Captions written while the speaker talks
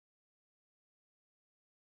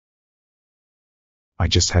I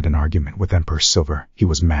just had an argument with Emperor Silver. He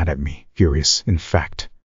was mad at me, furious. In fact,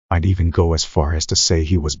 I'd even go as far as to say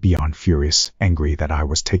he was beyond furious, angry that I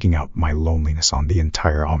was taking out my loneliness on the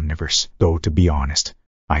entire Omniverse. Though, to be honest,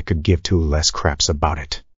 I could give two less craps about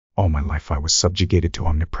it. All my life I was subjugated to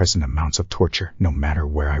omnipresent amounts of torture. No matter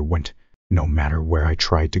where I went, no matter where I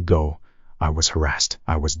tried to go, I was harassed.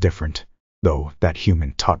 I was different. Though that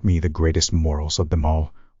human taught me the greatest morals of them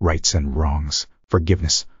all, rights and wrongs,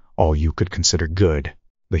 forgiveness, all you could consider good.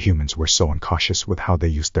 The humans were so incautious with how they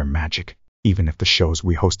used their magic. Even if the shows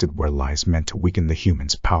we hosted were lies meant to weaken the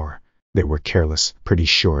humans' power, they were careless, pretty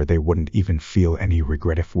sure they wouldn't even feel any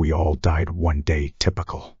regret if we all died one day.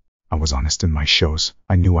 Typical. I was honest in my shows.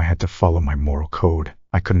 I knew I had to follow my moral code.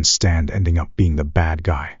 I couldn't stand ending up being the bad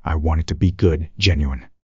guy. I wanted to be good, genuine.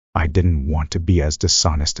 I didn't want to be as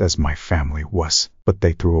dishonest as my family was, but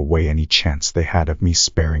they threw away any chance they had of me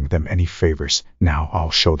sparing them any favors. Now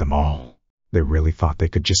I'll show them all. They really thought they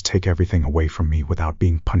could just take everything away from me without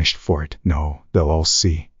being punished for it. No, they'll all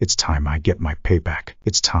see. It's time I get my payback.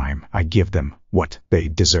 It's time I give them what they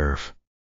deserve.